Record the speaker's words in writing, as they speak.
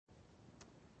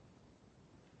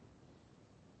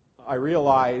I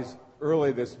realized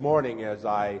early this morning as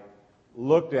I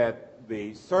looked at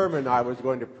the sermon I was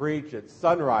going to preach at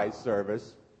sunrise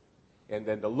service, and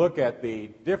then to look at the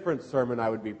different sermon I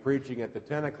would be preaching at the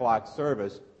 10 o'clock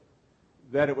service,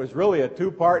 that it was really a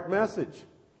two-part message,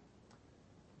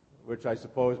 which I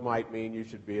suppose might mean you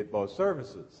should be at both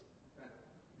services.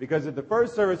 Because at the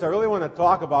first service, I really want to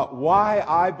talk about why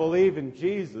I believe in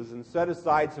Jesus and set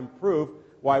aside some proof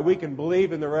why we can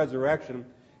believe in the resurrection.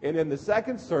 And in the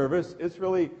second service, it's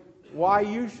really why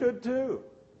you should too,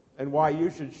 and why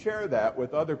you should share that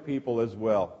with other people as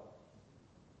well.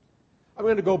 I'm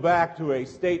going to go back to a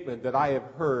statement that I have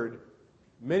heard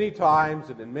many times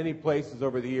and in many places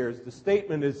over the years. The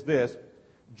statement is this: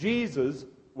 Jesus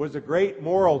was a great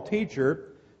moral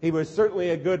teacher. He was certainly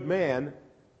a good man,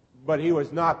 but he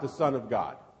was not the Son of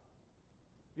God.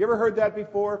 You ever heard that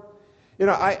before? You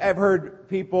know, I've heard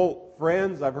people,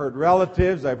 friends, I've heard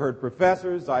relatives, I've heard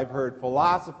professors, I've heard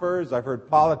philosophers, I've heard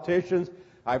politicians,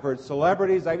 I've heard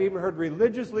celebrities, I've even heard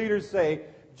religious leaders say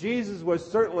Jesus was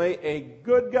certainly a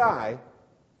good guy,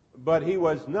 but he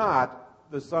was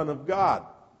not the Son of God.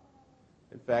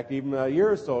 In fact, even a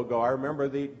year or so ago, I remember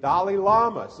the Dalai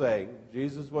Lama saying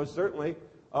Jesus was certainly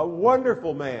a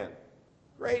wonderful man,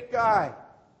 great guy,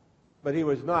 but he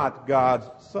was not God's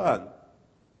Son.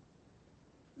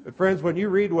 But friends, when you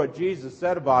read what Jesus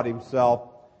said about himself,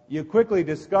 you quickly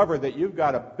discover that you've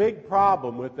got a big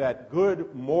problem with that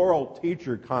good moral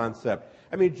teacher concept.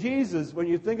 I mean, Jesus, when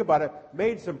you think about it,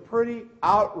 made some pretty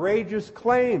outrageous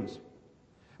claims.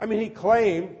 I mean, he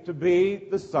claimed to be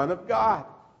the Son of God.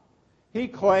 He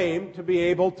claimed to be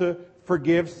able to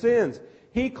forgive sins.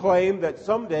 He claimed that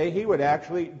someday he would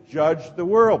actually judge the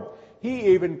world.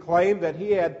 He even claimed that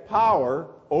he had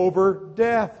power over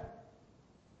death.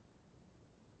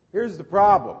 Here's the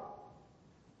problem.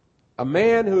 A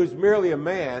man who's merely a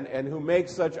man and who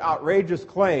makes such outrageous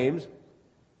claims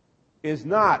is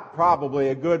not probably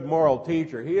a good moral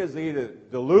teacher. He is either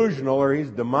delusional or he's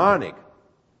demonic.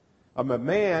 A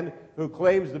man who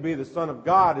claims to be the Son of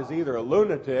God is either a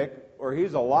lunatic or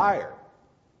he's a liar.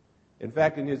 In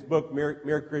fact, in his book,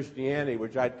 Mere Christianity,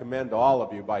 which I'd commend to all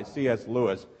of you, by C.S.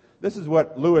 Lewis, this is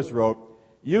what Lewis wrote: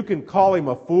 "You can call him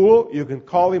a fool, you can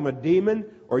call him a demon,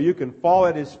 or you can fall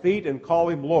at his feet and call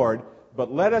him Lord,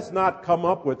 but let us not come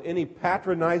up with any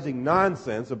patronizing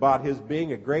nonsense about his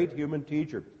being a great human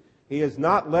teacher. He has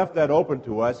not left that open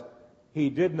to us.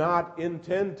 He did not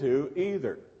intend to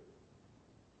either."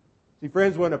 See,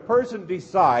 friends, when a person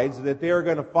decides that they are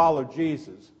going to follow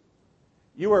Jesus,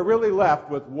 you are really left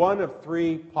with one of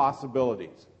three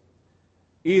possibilities.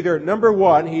 Either, number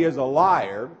one, he is a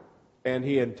liar, and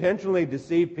he intentionally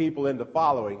deceived people into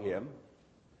following him.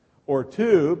 Or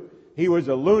two, he was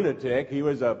a lunatic, he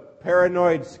was a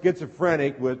paranoid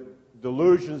schizophrenic with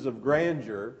delusions of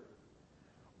grandeur.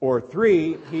 Or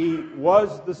three, he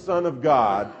was the Son of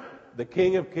God, the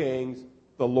King of Kings,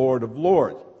 the Lord of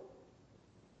Lords.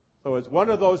 So it's one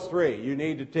of those three. You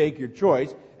need to take your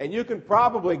choice, and you can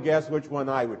probably guess which one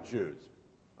I would choose.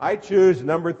 I choose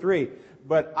number three,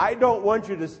 but I don't want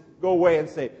you to go away and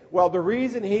say, well, the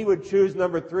reason he would choose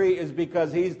number three is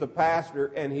because he's the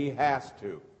pastor and he has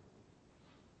to.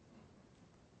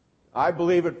 I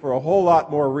believe it for a whole lot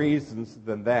more reasons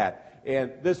than that.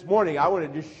 And this morning, I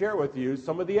want to just share with you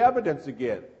some of the evidence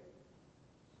again.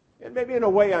 And maybe in a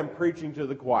way I'm preaching to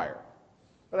the choir.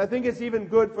 But I think it's even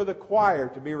good for the choir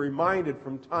to be reminded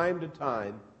from time to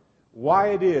time why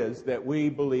it is that we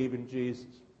believe in Jesus.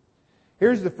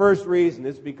 Here's the first reason.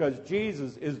 It's because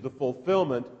Jesus is the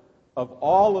fulfillment of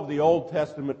all of the Old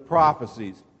Testament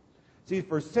prophecies. See,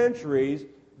 for centuries,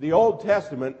 the Old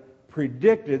Testament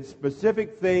predicted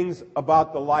specific things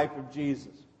about the life of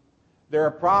Jesus. There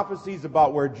are prophecies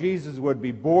about where Jesus would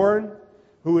be born,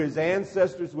 who his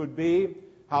ancestors would be,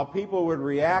 how people would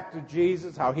react to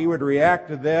Jesus, how he would react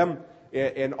to them,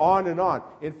 and on and on.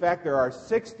 In fact, there are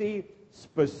 60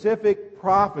 specific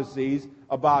prophecies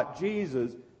about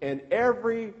Jesus, and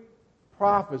every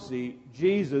prophecy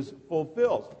Jesus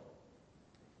fulfills.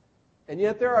 And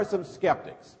yet there are some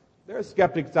skeptics. There are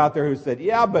skeptics out there who said,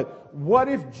 yeah, but what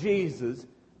if Jesus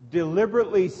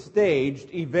deliberately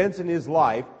staged events in his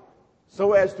life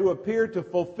so as to appear to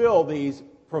fulfill these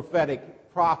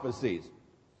prophetic prophecies?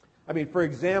 I mean, for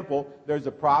example, there's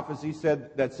a prophecy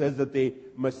that says that the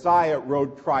Messiah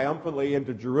rode triumphantly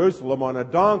into Jerusalem on a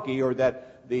donkey, or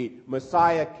that the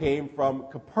Messiah came from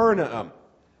Capernaum.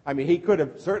 I mean, he could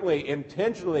have certainly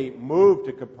intentionally moved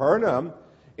to Capernaum,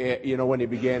 when he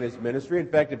began his ministry. In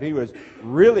fact, if he was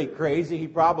really crazy, he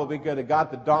probably could have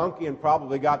got the donkey and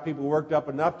probably got people worked up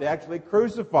enough to actually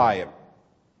crucify him.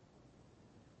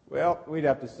 Well, we'd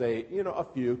have to say, a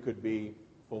few could be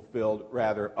fulfilled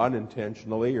rather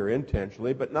unintentionally or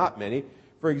intentionally, but not many.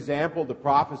 For example, the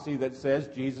prophecy that says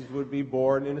Jesus would be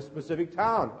born in a specific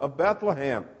town of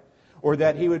Bethlehem, or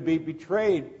that he would be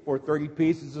betrayed for 30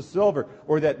 pieces of silver,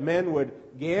 or that men would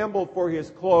gamble for his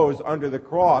clothes under the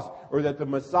cross, or that the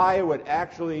Messiah would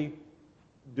actually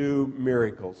do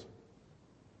miracles.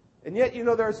 And yet,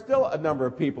 there are still a number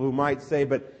of people who might say,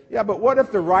 but what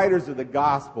if the writers of the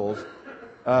Gospels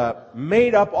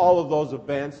made up all of those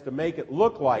events to make it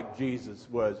look like Jesus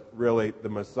was really the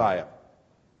Messiah?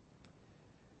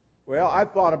 Well, I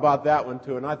thought about that one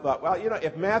too, and I thought,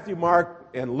 if Matthew, Mark,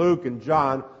 and Luke, and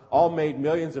John all made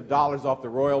millions of dollars off the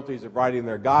royalties of writing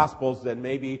their Gospels, then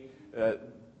maybe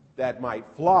that might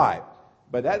fly.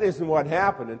 But that isn't what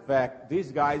happened. In fact,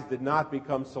 these guys did not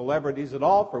become celebrities at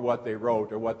all for what they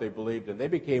wrote or what they believed in. They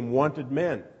became wanted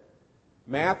men.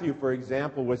 Matthew, for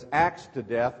example, was axed to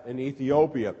death in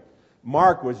Ethiopia.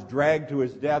 Mark was dragged to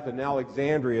his death in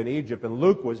Alexandria in Egypt, and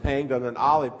Luke was hanged on an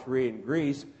olive tree in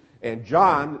Greece. And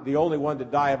John, the only one to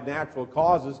die of natural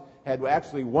causes, had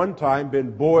actually one time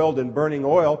been boiled in burning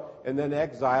oil and then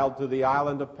exiled to the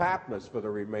island of Patmos for the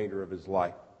remainder of his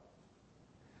life.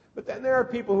 But then there are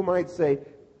people who might say,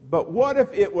 but what if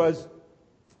it was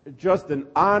just an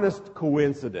honest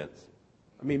coincidence?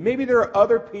 I mean, maybe there are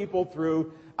other people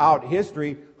throughout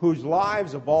history whose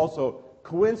lives have also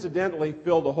coincidentally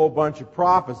filled a whole bunch of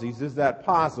prophecies. Is that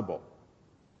possible?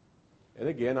 And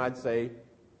again, I'd say,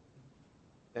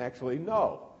 actually,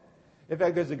 no. In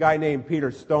fact, there's a guy named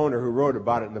Peter Stoner who wrote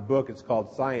about it in the book. It's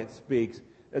called Science Speaks.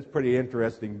 It's a pretty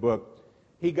interesting book.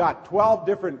 He got 12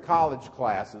 different college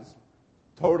classes,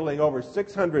 totaling over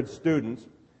 600 students,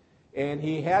 and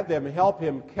he had them help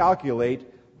him calculate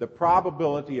the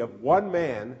probability of one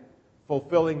man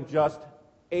fulfilling just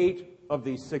 8 of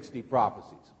these 60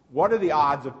 prophecies. What are the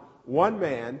odds of one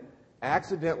man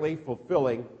accidentally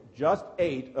fulfilling just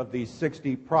 8 of these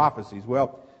 60 prophecies?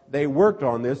 Well, they worked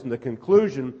on this, and the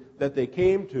conclusion that they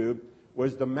came to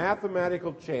was the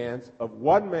mathematical chance of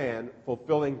one man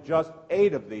fulfilling just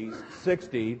 8 of these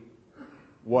 60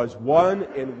 was 1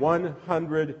 in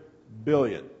 100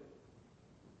 billion.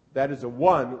 That is a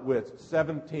 1 with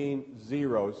 17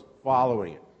 zeros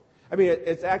following it. I mean,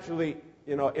 it's actually,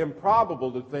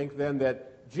 improbable to think then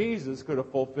that Jesus could have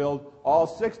fulfilled all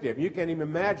 60 of them. You can't even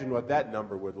imagine what that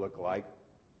number would look like.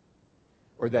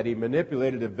 Or that he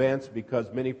manipulated events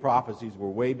because many prophecies were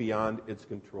way beyond its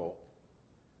control.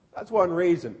 That's one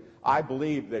reason I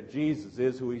believe that Jesus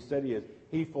is who he said he is.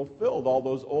 He fulfilled all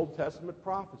those Old Testament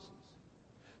prophecies.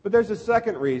 But there's a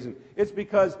second reason. It's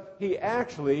because he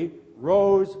actually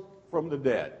rose from the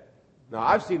dead. Now,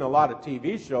 I've seen a lot of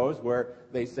TV shows where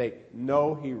they say,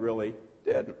 no, he really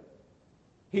didn't.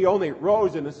 He only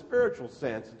rose in a spiritual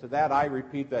sense. And to that, I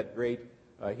repeat that great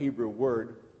Hebrew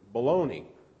word, baloney.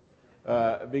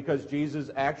 Because Jesus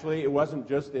actually, it wasn't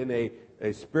just in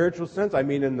a spiritual sense. I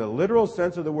mean in the literal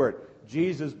sense of the word.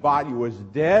 Jesus' body was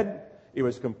dead. It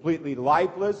was completely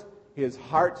lifeless. His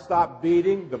heart stopped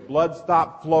beating. The blood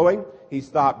stopped flowing. He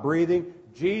stopped breathing.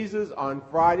 Jesus on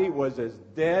Friday was as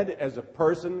dead as a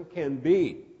person can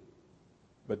be.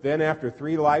 But then after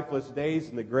 3 lifeless days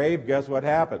in the grave, guess what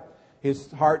happened? His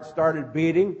heart started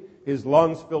beating. His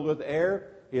lungs filled with air.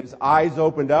 His eyes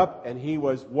opened up, and he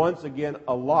was once again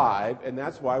alive, and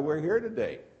that's why we're here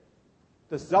today,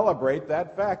 to celebrate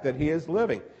that fact that he is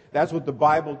living. That's what the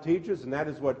Bible teaches, and that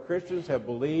is what Christians have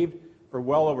believed for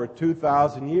well over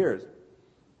 2,000 years.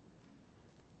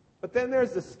 But then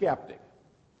there's the skeptic,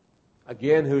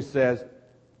 again, who says,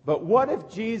 but what if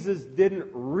Jesus didn't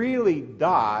really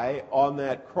die on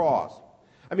that cross?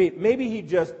 I mean, maybe he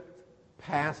just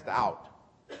passed out.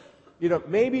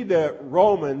 Maybe the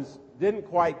Romans didn't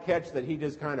quite catch that he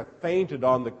just kind of fainted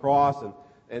on the cross,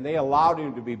 and they allowed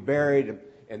him to be buried.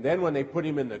 And then when they put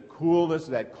him in the coolness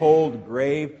of that cold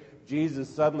grave, Jesus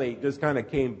suddenly just kind of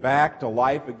came back to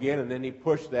life again, and then he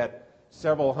pushed that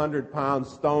several 100-pound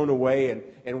stone away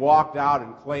and walked out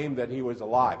and claimed that he was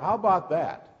alive. How about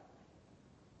that?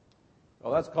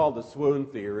 Well, that's called the swoon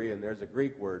theory, and there's a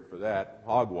Greek word for that,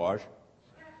 hogwash.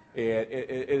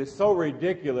 It is so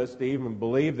ridiculous to even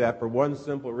believe that for one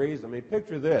simple reason. I mean,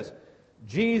 picture this.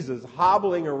 Jesus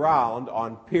hobbling around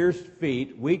on pierced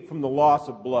feet, weak from the loss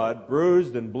of blood,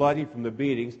 bruised and bloody from the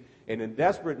beatings, and in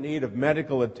desperate need of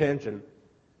medical attention,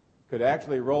 could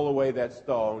actually roll away that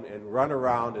stone and run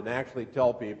around and actually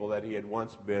tell people that he had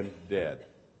once been dead.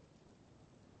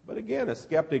 But again, a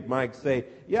skeptic might say,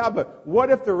 yeah, but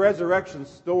what if the resurrection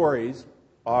stories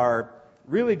are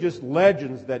really just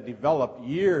legends that developed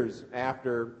years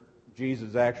after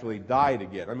Jesus actually died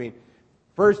again? I mean,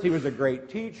 first he was a great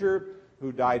teacher.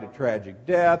 who died a tragic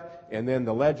death, and then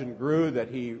the legend grew that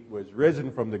he was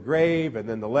risen from the grave, and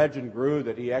then the legend grew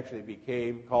that he actually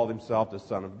called himself the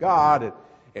Son of God,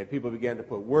 and people began to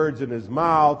put words in his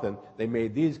mouth, and they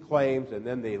made these claims, and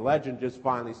then the legend just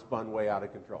finally spun way out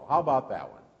of control. How about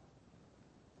that one?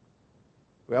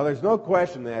 Well, there's no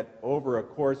question that over a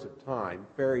course of time,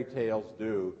 fairy tales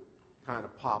do kind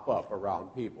of pop up around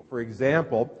people. For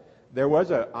example, there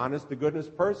was an honest-to-goodness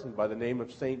person by the name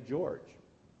of St. George.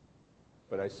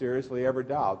 But I seriously ever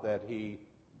doubt that he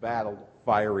battled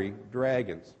fiery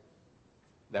dragons.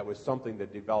 That was something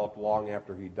that developed long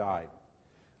after he died.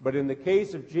 But in the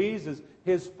case of Jesus,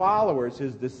 his followers,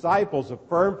 his disciples,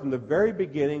 affirmed from the very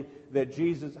beginning that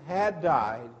Jesus had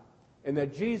died and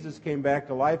that Jesus came back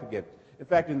to life again. In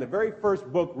fact, in the very first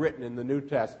book written in the New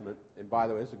Testament, and by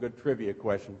the way, it's a good trivia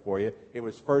question for you, it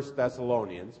was 1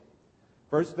 Thessalonians.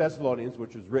 1 Thessalonians,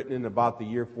 which was written in about the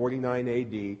year 49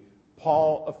 A.D.,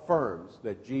 Paul affirms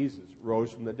that Jesus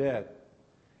rose from the dead.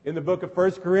 In the book of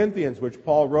 1 Corinthians, which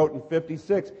Paul wrote in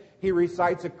 56, he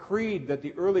recites a creed that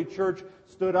the early church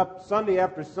stood up Sunday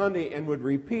after Sunday and would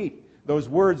repeat. Those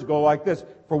words go like this: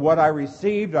 "For what I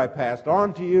received I passed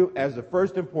on to you as of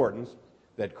first importance,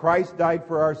 that Christ died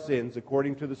for our sins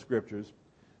according to the Scriptures,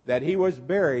 that he was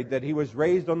buried, that he was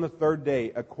raised on the third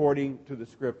day according to the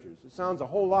Scriptures." It sounds a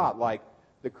whole lot like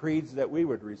the creeds that we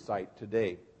would recite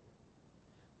today.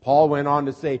 Paul went on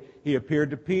to say he appeared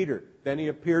to Peter, then he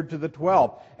appeared to the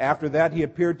 12. After that, he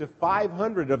appeared to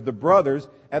 500 of the brothers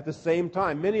at the same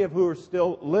time, many of who are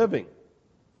still living.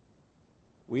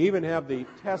 We even have the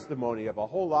testimony of a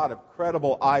whole lot of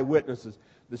credible eyewitnesses.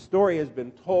 The story has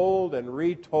been told and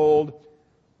retold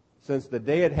since the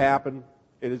day it happened.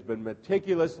 It has been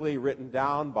meticulously written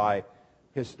down by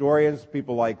historians,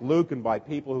 people like Luke, and by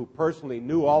people who personally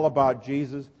knew all about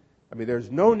Jesus. I mean, there's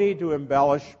no need to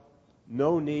embellish,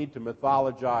 no need to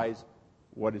mythologize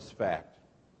what is fact.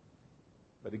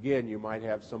 But again, you might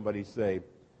have somebody say,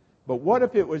 but what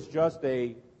if it was just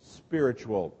a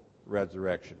spiritual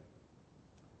resurrection?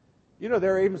 You know,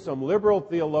 there are even some liberal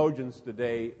theologians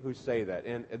today who say that,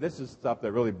 and this is stuff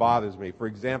that really bothers me. For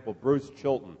example, Bruce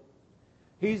Chilton.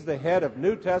 He's the head of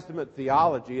New Testament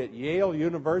theology at Yale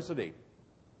University.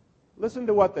 Listen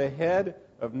to what the head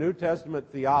of New Testament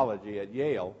theology at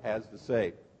Yale has to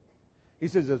say. He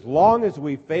says, as long as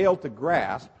we fail to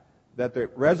grasp that the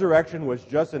resurrection was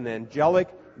just an angelic,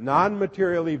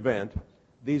 non-material event,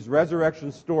 these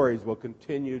resurrection stories will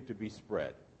continue to be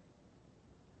spread.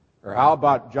 Or how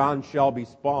about John Shelby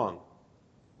Spong,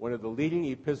 one of the leading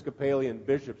Episcopalian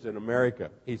bishops in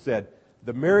America? He said,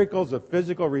 the miracles of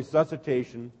physical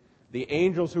resuscitation, the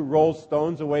angels who roll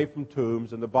stones away from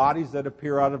tombs, and the bodies that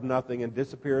appear out of nothing and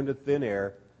disappear into thin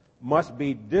air must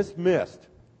be dismissed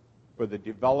for the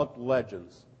developed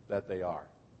legends that they are.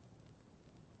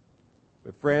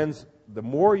 But friends, the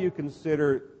more you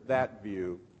consider that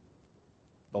view,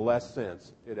 the less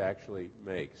sense it actually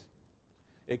makes.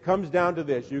 It comes down to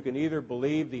this: you can either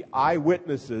believe the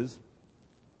eyewitnesses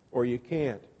or you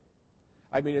can't.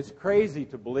 I mean, it's crazy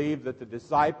to believe that the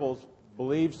disciples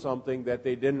believed something that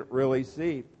they didn't really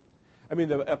see. I mean,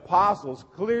 the apostles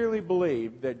clearly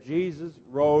believed that Jesus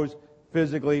rose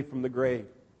physically from the grave.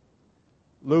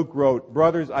 Luke wrote,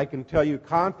 brothers, I can tell you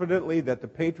confidently that the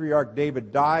patriarch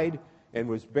David died and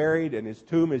was buried, and his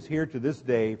tomb is here to this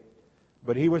day.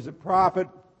 But he was a prophet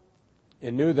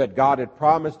and knew that God had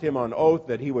promised him on oath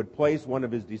that he would place one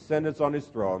of his descendants on his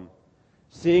throne.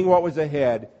 Seeing what was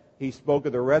ahead, he spoke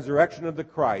of the resurrection of the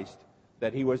Christ,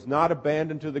 that he was not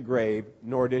abandoned to the grave,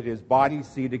 nor did his body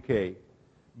see decay.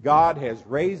 God has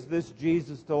raised this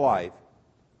Jesus to life,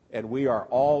 and we are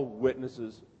all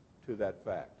witnesses to that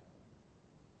fact.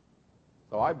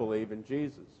 So I believe in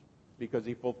Jesus because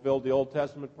he fulfilled the Old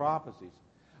Testament prophecies.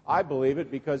 I believe it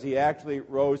because he actually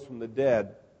rose from the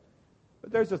dead.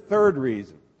 But there's a third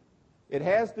reason. It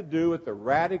has to do with the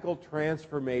radical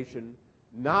transformation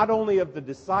not only of the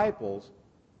disciples,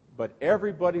 but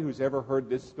everybody who's ever heard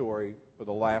this story for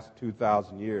the last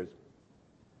 2,000 years.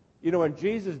 You know, when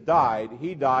Jesus died,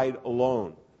 he died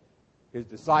alone. His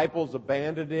disciples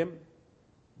abandoned him.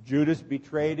 Judas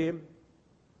betrayed him.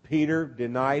 Peter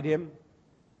denied him.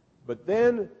 But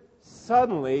then,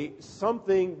 suddenly,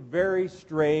 something very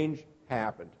strange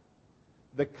happened.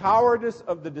 The cowardice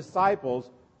of the disciples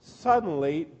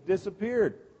suddenly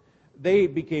disappeared. They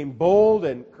became bold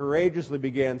and courageously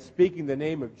began speaking the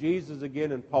name of Jesus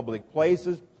again in public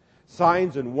places.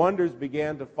 Signs and wonders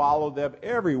began to follow them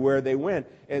everywhere they went.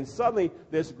 And suddenly,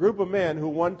 this group of men who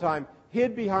one time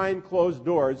hid behind closed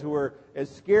doors, who were as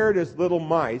scared as little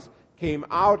mice, came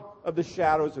out of the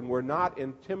shadows and were not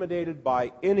intimidated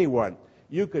by anyone.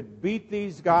 You could beat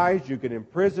these guys, you could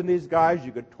imprison these guys,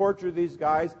 you could torture these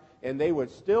guys, and they would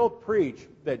still preach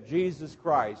that Jesus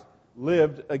Christ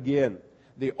lived again.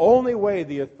 The only way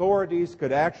the authorities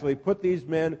could actually put these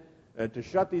men, to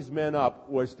shut these men up,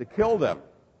 was to kill them.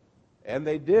 And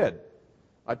they did.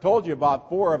 I told you about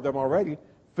 4 of them already.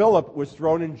 Philip was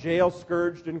thrown in jail,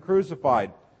 scourged, and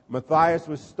crucified. Matthias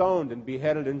was stoned and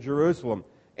beheaded in Jerusalem.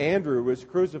 Andrew was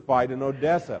crucified in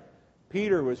Odessa.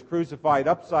 Peter was crucified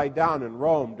upside down in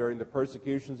Rome during the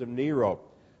persecutions of Nero.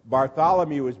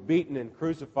 Bartholomew was beaten and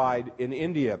crucified in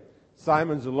India.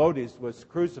 Simon Zelotes was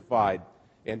crucified,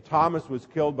 and Thomas was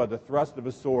killed by the thrust of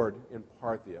a sword in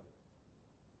Parthia.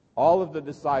 All of the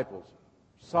disciples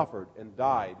suffered and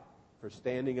died for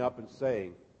standing up and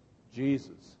saying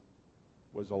Jesus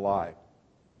was alive.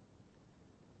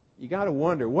 You got to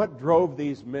wonder, what drove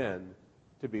these men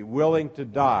to be willing to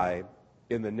die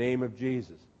in the name of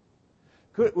Jesus?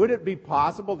 Would it be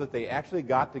possible that they actually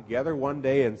got together one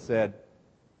day and said,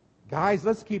 guys,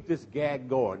 let's keep this gag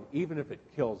going, even if it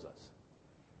kills us?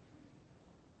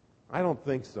 I don't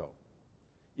think so.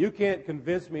 You can't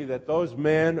convince me that those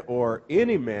men or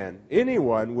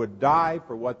anyone would die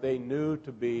for what they knew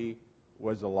to be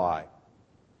was a lie.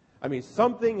 I mean,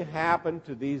 something happened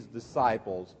to these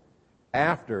disciples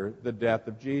after the death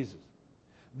of Jesus.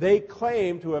 They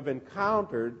claim to have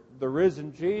encountered the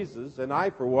risen Jesus, and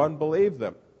I, for one, believe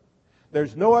them.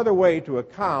 There's no other way to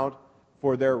account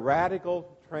for their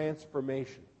radical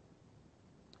transformation.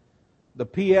 The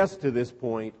PS to this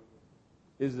point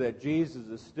is that Jesus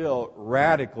is still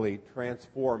radically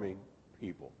transforming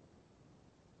people.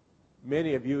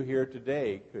 Many of you here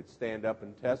today could stand up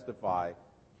and testify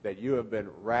that you have been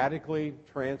radically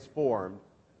transformed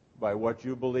by what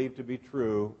you believe to be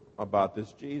true about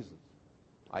this Jesus.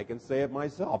 I can say it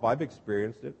myself. I've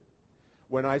experienced it.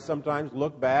 When I sometimes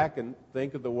look back and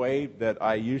think of the way that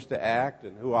I used to act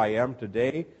and who I am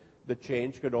today, the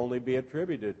change could only be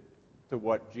attributed to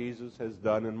what Jesus has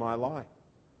done in my life.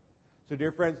 So,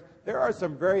 dear friends, there are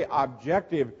some very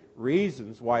objective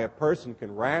reasons why a person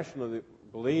can rationally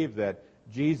believe that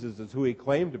Jesus is who he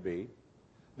claimed to be.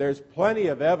 There's plenty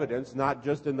of evidence, not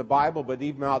just in the Bible, but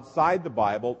even outside the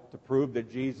Bible, to prove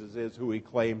that Jesus is who he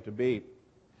claimed to be.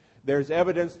 There's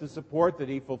evidence to support that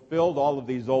he fulfilled all of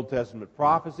these Old Testament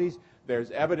prophecies. There's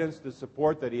evidence to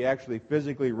support that he actually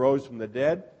physically rose from the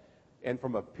dead. And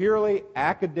from a purely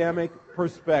academic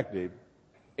perspective,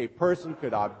 a person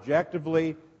could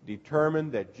objectively determine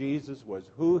that Jesus was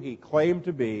who he claimed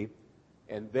to be,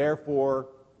 and therefore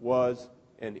was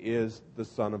and is the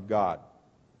Son of God.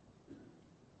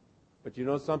 But you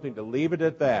know something? To leave it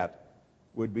at that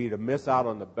would be to miss out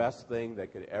on the best thing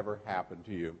that could ever happen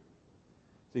to you.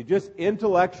 See, just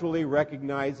intellectually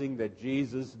recognizing that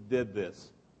Jesus did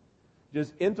this,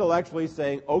 just intellectually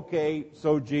saying, okay,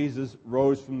 so Jesus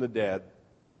rose from the dead,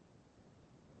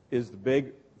 is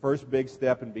the first big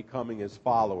step in becoming his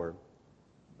follower.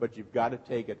 But you've got to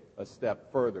take it a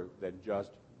step further than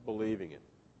just believing it.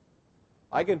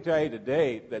 I can tell you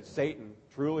today that Satan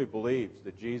truly believes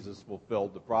that Jesus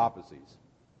fulfilled the prophecies.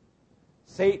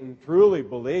 Satan truly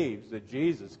believes that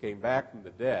Jesus came back from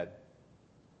the dead,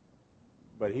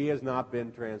 but he has not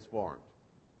been transformed.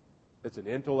 It's an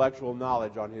intellectual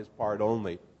knowledge on his part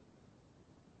only.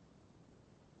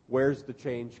 Where's the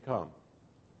change come?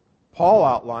 Paul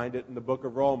outlined it in the book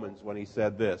of Romans when he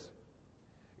said this: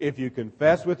 if you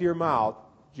confess with your mouth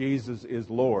Jesus is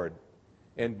Lord,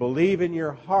 and believe in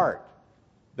your heart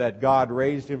that God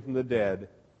raised him from the dead,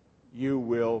 you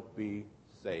will be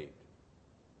saved.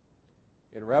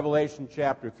 In Revelation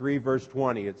chapter 3, verse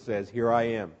 20, it says, here I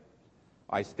am.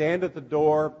 I stand at the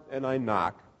door and I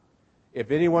knock.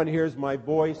 If anyone hears my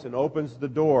voice and opens the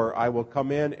door, I will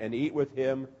come in and eat with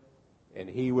him and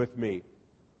he with me.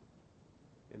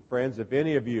 And friends, if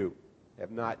any of you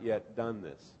have not yet done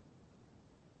this,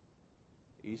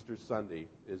 Easter Sunday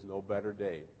is no better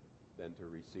day than to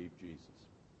receive Jesus.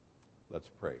 Let's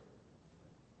pray.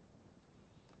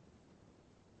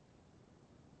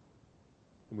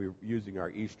 And we're using our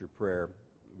Easter prayer.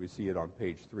 We see it on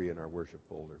page 3 in our worship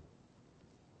folder.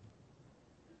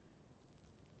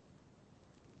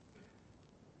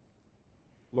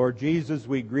 Lord Jesus,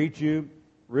 we greet you,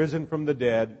 risen from the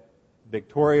dead,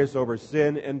 victorious over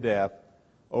sin and death,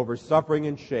 over suffering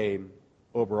and shame,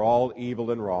 over all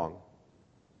evil and wrong.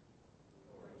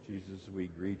 Jesus, we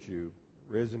greet you,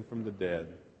 risen from the dead,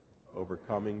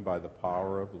 overcoming by the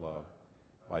power of love,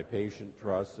 by patient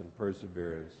trust and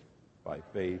perseverance, by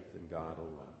faith in God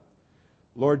alone.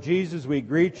 Lord Jesus, we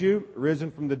greet you,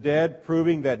 risen from the dead,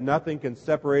 proving that nothing can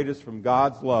separate us from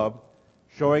God's love,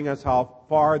 showing us how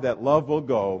far that love will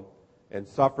go, and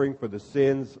suffering for the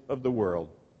sins of the world.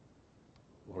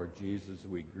 Lord Jesus,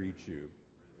 we greet you,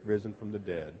 risen from the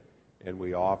dead, and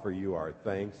we offer you our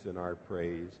thanks and our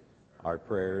praise, our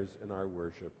prayers and our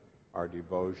worship, our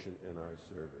devotion and our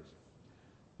service.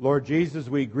 Lord Jesus,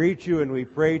 we greet you and we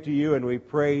pray to you and we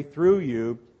pray through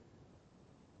you,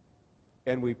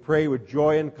 and we pray with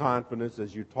joy and confidence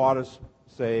as you taught us,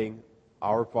 saying,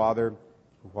 Our Father,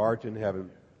 who art in heaven,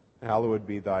 hallowed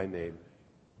be thy name.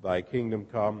 Thy kingdom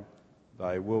come,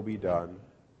 thy will be done,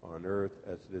 on earth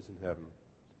as it is in heaven.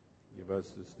 Give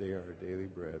us this day our daily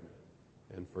bread,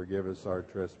 and forgive us our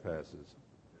trespasses,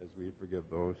 as we forgive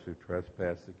those who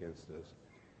trespass against us.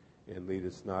 And lead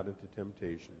us not into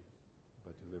temptation,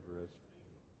 but deliver us from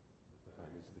evil. For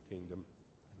thine is the kingdom,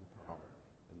 and the power,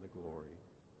 and the glory,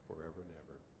 forever and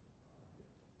ever.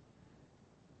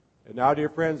 And now, dear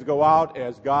friends, go out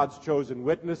as God's chosen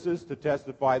witnesses to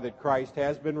testify that Christ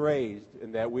has been raised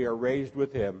and that we are raised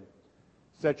with him.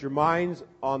 Set your minds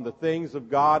on the things of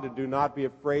God and do not be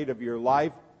afraid of your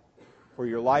life, for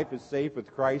your life is safe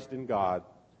with Christ in God.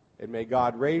 And may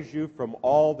God raise you from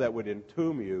all that would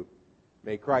entomb you.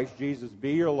 May Christ Jesus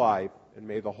be your life, and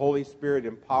may the Holy Spirit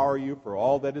empower you for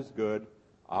all that is good.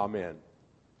 Amen.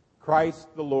 Christ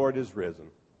the Lord is risen.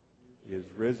 He is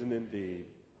risen indeed.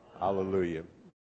 Hallelujah.